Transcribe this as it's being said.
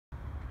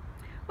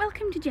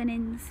Welcome to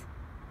Jennings.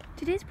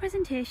 Today's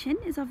presentation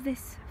is of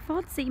this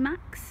Ford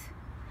C-Max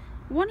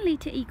 1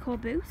 litre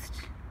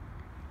EcoBoost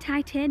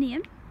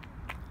titanium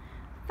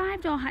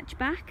 5-door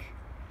hatchback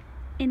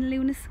in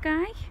Lunar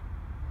Sky.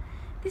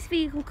 This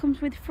vehicle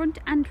comes with front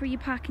and rear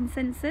parking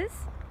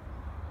sensors.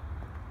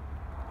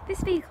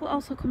 This vehicle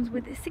also comes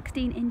with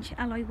 16-inch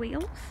alloy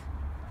wheels.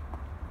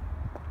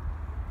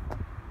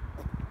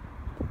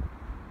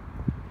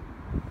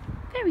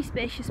 Very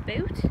spacious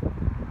boot.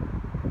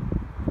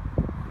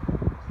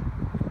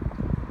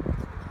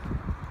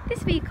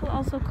 This vehicle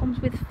also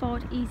comes with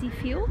Ford Easy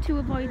Fuel to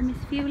avoid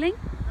misfueling.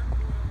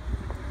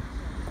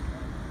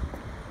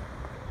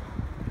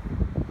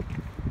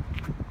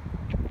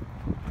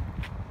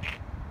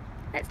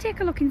 Let's take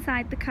a look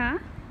inside the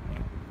car.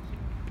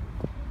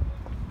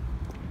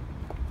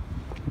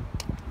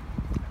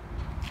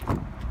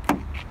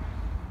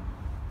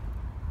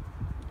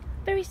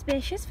 Very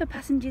spacious for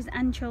passengers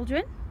and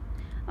children.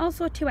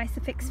 Also 2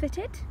 ISOFIX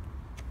fitted.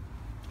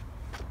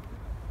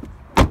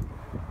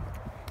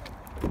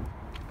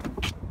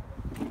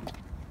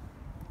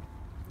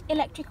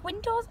 Electric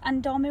windows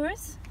and door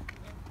mirrors.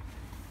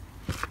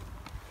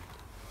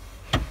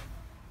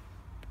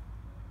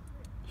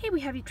 Here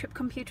we have your trip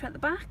computer at the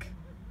back.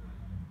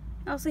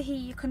 Also here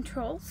your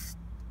controls,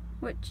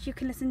 which you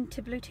can listen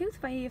to Bluetooth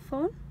via your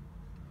phone.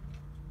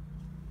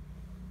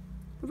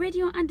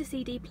 Radio and a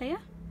CD player.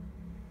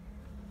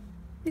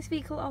 This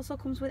vehicle also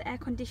comes with air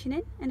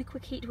conditioning and a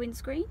quick heat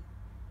windscreen.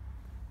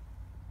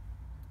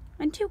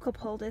 And 2 cup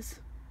holders.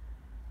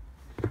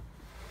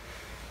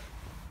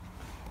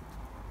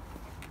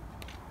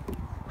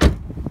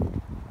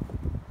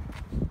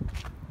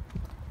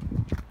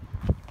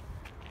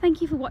 Thank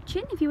you for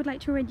watching. If you would like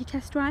to arrange a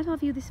test drive or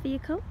view this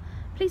vehicle,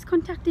 please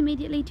contact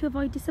immediately to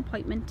avoid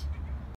disappointment.